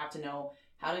themselves. They have to know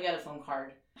how to get a phone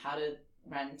card, how to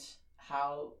rent,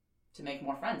 how to make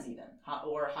more friends even,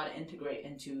 or how to integrate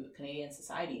into Canadian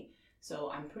society.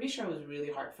 So I'm pretty sure it was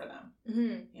really hard for them.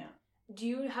 Mm-hmm. Yeah. Do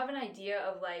you have an idea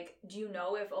of, like, do you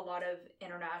know if a lot of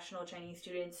international Chinese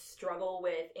students struggle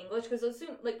with English? Because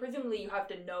presumably you have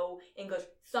to know English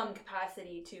some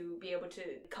capacity to be able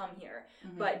to come here.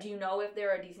 Mhm. But do you know if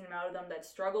there are a decent amount of them that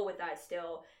struggle with that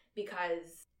still?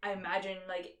 Because I imagine,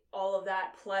 like, all of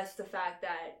that plus the fact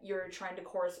that you're trying to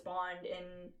correspond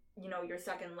in, you know, your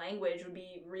second language would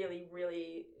be really,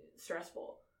 really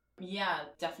stressful. Yeah,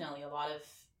 definitely.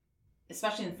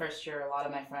 Especially in first year, a lot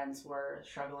of my friends were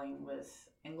struggling with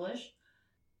English.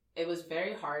 It was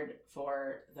very hard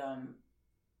for them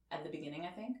at the beginning,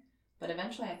 I think. But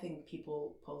eventually, I think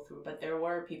people pull through. But there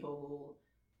were people who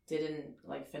didn't,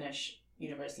 like, finish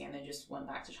university and they just went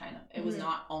back to China. It was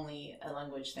not only a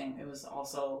language thing. It was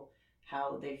also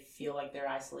how they feel like they're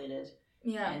isolated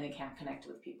and they can't connect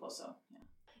with people. So, yeah.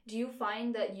 Do you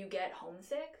find that you get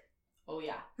homesick? Oh,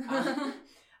 yeah.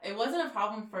 It wasn't a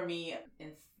problem for me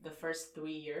in the first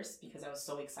 3 years because I was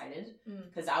so excited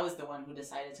because I was the one who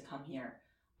decided to come here.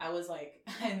 I was like,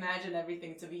 I imagine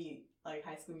everything to be like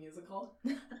High School Musical.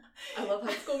 I love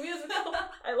High School Musical.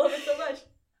 I love it so much.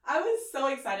 I was so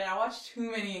excited. I watched too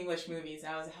many English movies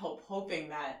and I was hoping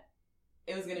that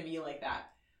it was going to be like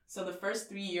that. So the first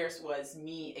 3 years was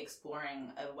me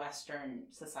exploring a Western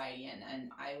society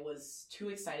and I was too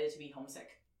excited to be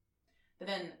homesick. But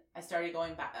then I started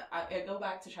going back. I go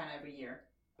back to China every year,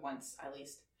 once at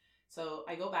least. So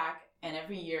I go back, and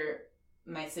every year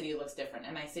my city looks different.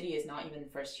 And my city is not even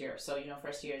first year. So, you know,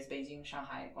 first year is Beijing,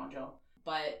 Shanghai, Guangzhou.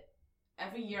 But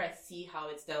every year I see how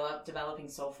it's developing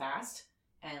so fast.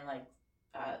 And, like,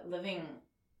 living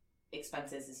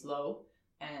expenses is low.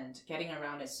 And getting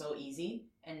around is so easy.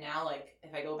 And now, like,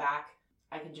 if I go back,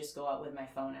 I can just go out with my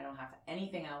phone. I don't have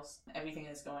anything else. Everything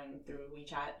is going through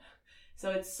WeChat.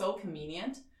 So it's so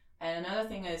convenient. And another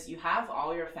thing is you have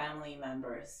all your family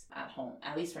members at home,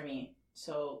 at least for me.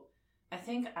 So I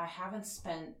think I haven't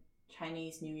spent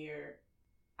Chinese New Year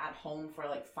at home for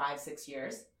like 5-6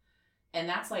 years. And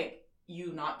that's like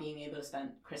you not being able to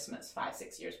spend Christmas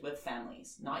 5-6 years with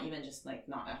families, not even just like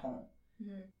not at home.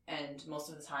 Mm-hmm. And most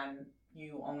of the time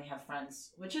you only have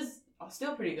friends, which is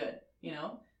still pretty good, you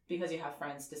know, because you have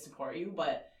friends to support you.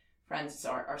 But friends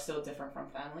are still different from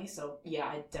family. So yeah,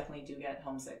 I definitely do get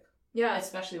homesick. Yeah.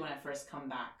 Especially when I first come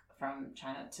back from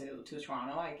China to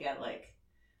Toronto, I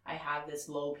have this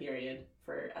low period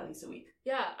for at least a week.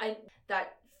 Yeah,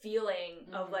 that feeling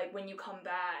of like when you come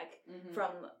back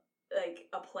from like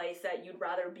a place that you'd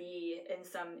rather be in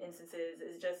some instances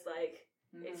is just like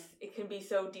it can be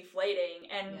so deflating,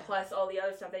 and plus all the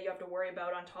other stuff that you have to worry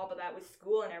about on top of that with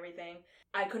school and everything.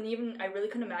 I really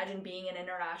couldn't imagine being an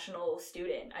international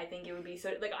student. I think it would be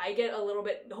so, like, I get a little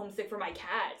bit homesick for my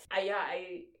cats.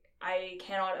 I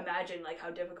cannot imagine like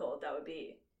how difficult that would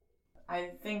be.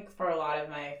 I think for a lot of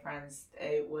my friends,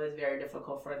 it was very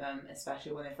difficult for them,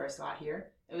 especially when they first got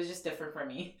here. It was just different for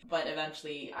me. But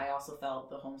eventually I also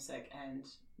felt the homesick,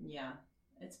 and yeah,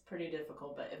 it's pretty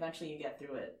difficult, but eventually you get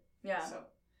through it. Yeah. So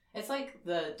it's like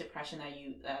the depression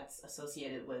that's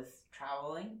associated with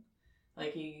traveling.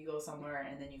 Like you go somewhere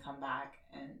and then you come back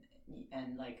and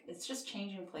like it's just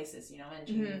changing places, you know, and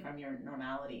changing from your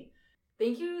normality.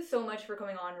 Thank you so much for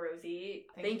coming on, Rosie.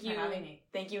 Thank you for having me.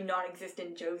 Thank you,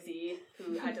 non-existent Josie,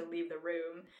 who had to leave the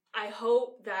room. I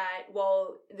hope that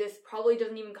while this probably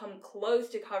doesn't even come close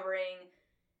to covering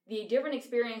the different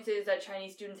experiences that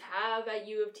Chinese students have at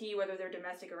U of T, whether they're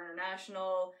domestic or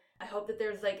international, I hope that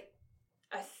there's like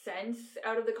a sense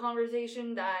out of the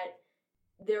conversation that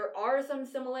there are some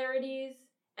similarities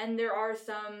and there are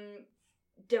some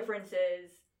differences,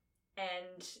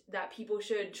 and that people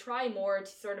should try more to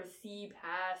sort of see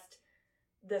past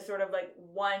the sort of like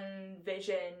one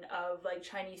vision of like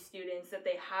Chinese students that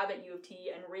they have at U of T,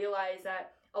 and realize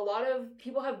that a lot of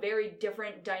people have very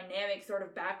different dynamic sort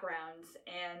of backgrounds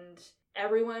and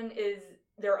everyone is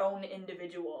their own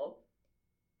individual.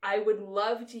 I would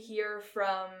love to hear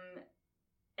from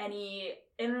any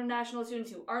international students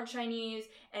who aren't Chinese,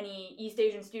 any East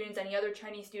Asian students, any other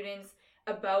Chinese students,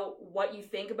 about what you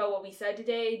think about what we said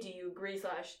today. Do you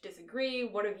agree/disagree?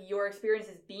 What have your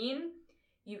experiences been?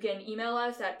 You can email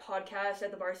us at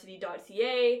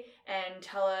podcast@thevarsity.ca and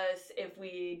tell us if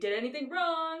we did anything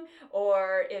wrong,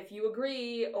 or if you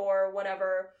agree, or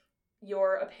whatever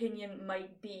your opinion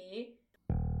might be.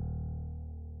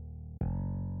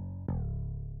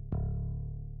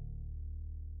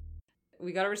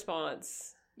 We got a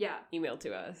response. Yeah. Emailed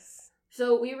to us.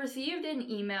 So we received an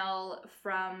email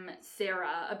from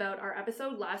Sarah about our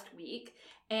episode last week,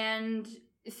 and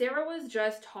Sarah was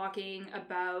just talking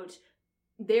about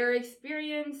their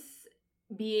experience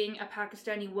being a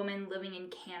Pakistani woman living in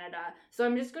Canada. So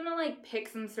I'm just gonna like pick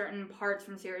some certain parts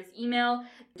from Sarah's email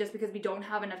just because we don't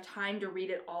have enough time to read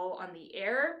it all on the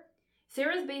air.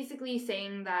 Sarah's basically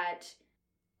saying that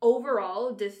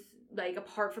overall, like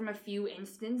apart from a few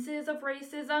instances of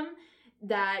racism,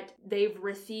 that they've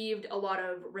received a lot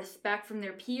of respect from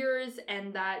their peers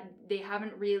and that they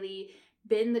haven't really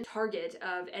been the target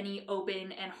of any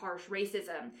open and harsh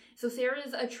racism. So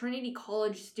Sarah's a Trinity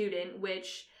College student,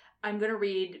 which I'm going to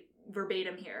read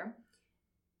verbatim here,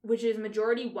 which is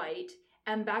majority white,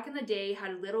 and back in the day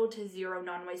had little to zero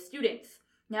non-white students.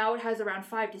 Now it has around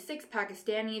 5 to 6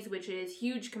 Pakistanis, which is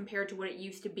huge compared to what it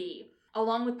used to be.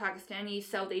 Along with Pakistanis,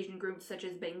 South Asian groups such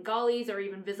as Bengalis are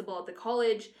even visible at the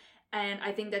college, and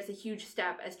I think that's a huge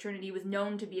step as Trinity was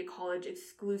known to be a college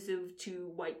exclusive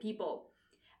to white people.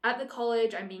 At the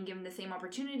college, I'm being given the same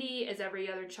opportunity as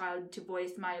every other child to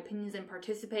voice my opinions and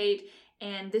participate,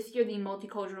 and this year the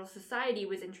Multicultural Society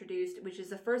was introduced, which is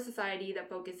the first society that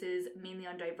focuses mainly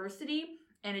on diversity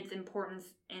and its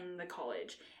importance in the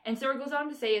college. And so it goes on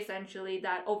to say essentially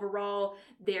that overall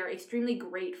they're extremely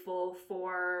grateful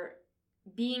for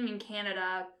being in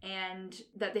Canada and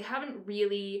that they haven't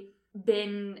really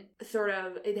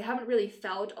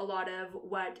felt a lot of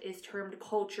what is termed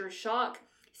culture shock,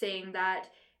 saying that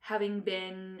having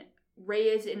been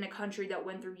raised in a country that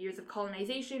went through years of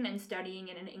colonization and studying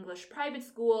in an English private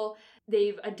school,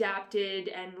 they've adapted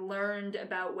and learned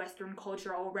about Western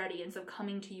culture already, and so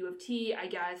coming to U of T, I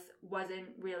guess, wasn't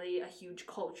really a huge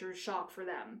culture shock for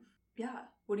them. Yeah,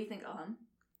 what do you think, Ilham?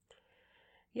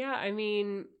 Yeah, I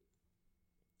mean,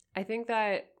 I think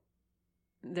that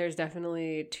there's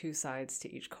definitely two sides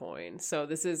to each coin. So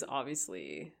this is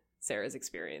obviously Sarah's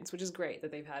experience, which is great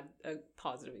that they've had a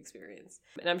positive experience.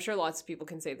 And I'm sure lots of people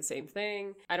can say the same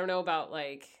thing. I don't know about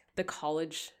like the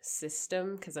college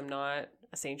system because I'm not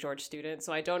a St. George student.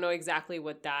 So I don't know exactly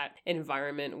what that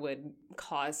environment would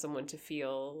cause someone to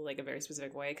feel like a very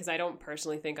specific way. Because I don't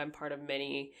personally think I'm part of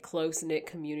many close-knit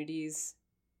communities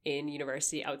in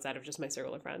university outside of just my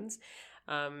circle of friends.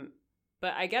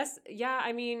 But I guess, yeah,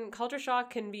 I mean, culture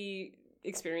shock can be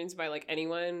experienced by like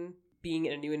anyone being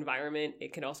in a new environment.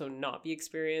 It can also not be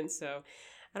experienced. So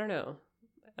I don't know.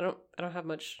 I don't have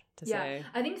much to say.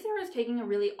 I think Sarah's taking a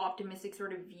really optimistic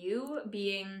sort of view,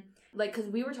 being like, because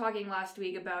we were talking last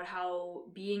week about how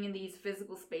being in these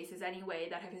physical spaces anyway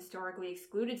that have historically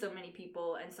excluded so many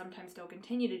people and sometimes still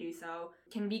continue to do so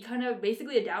can be kind of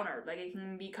basically a downer. Like it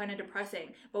can be kind of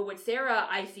depressing. But what Sarah,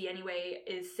 I see anyway,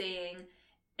 is saying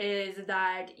is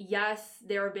that yes,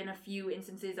 there have been a few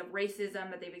instances of racism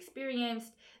that they've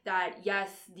experienced, that yes,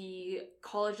 the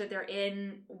college that they're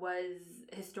in was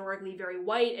historically very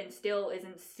white and still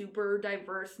isn't super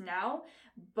diverse now,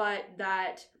 but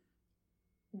that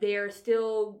they're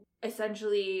still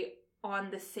essentially on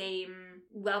the same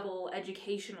level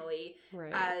educationally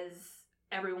Right. as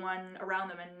everyone around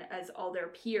them and as all their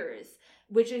peers,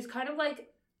 which is kind of like,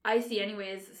 I see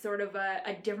anyways, sort of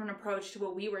a different approach to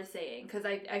what we were saying, because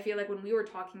I feel like when we were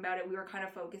talking about it, we were kind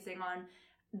of focusing on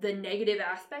the negative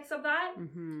aspects of that.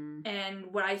 Mm-hmm. And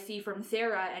what I see from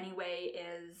Sarah anyway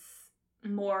is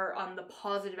more on the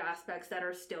positive aspects that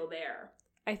are still there.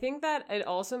 I think that it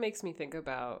also makes me think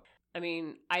about, I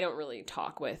mean, I don't really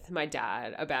talk with my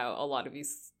dad about a lot of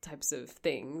these types of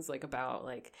things, like about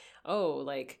like, oh,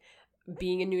 like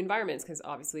being in new environments, because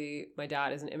obviously my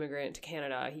dad is an immigrant to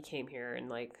Canada. He came here in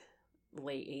like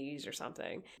late 80s or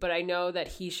something. But I know that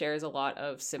he shares a lot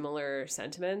of similar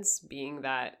sentiments, being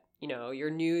that, you know, you're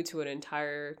new to an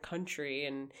entire country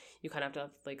and you kind of have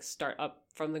to like start up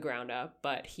from the ground up.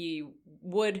 But he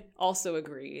would also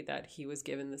agree that he was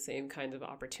given the same kinds of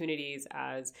opportunities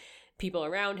as people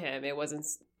around him. It wasn't,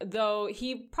 though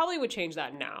he probably would change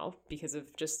that now because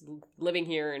of just living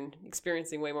here and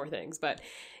experiencing way more things. But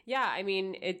yeah, I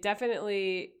mean, it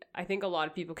definitely, I think a lot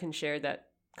of people can share that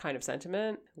kind of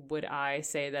sentiment. Would I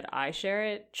say that I share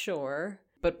it? Sure.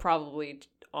 But probably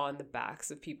on the backs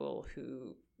of people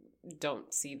who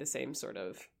don't see the same sort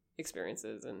of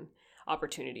experiences and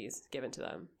opportunities given to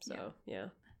them. So, yeah.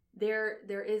 There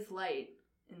is light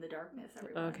in the darkness,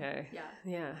 everyone. Okay.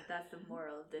 Yeah. That's the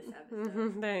moral of this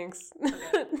episode. Thanks.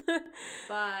 Okay.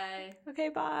 Bye. Okay,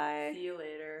 bye. See you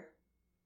later.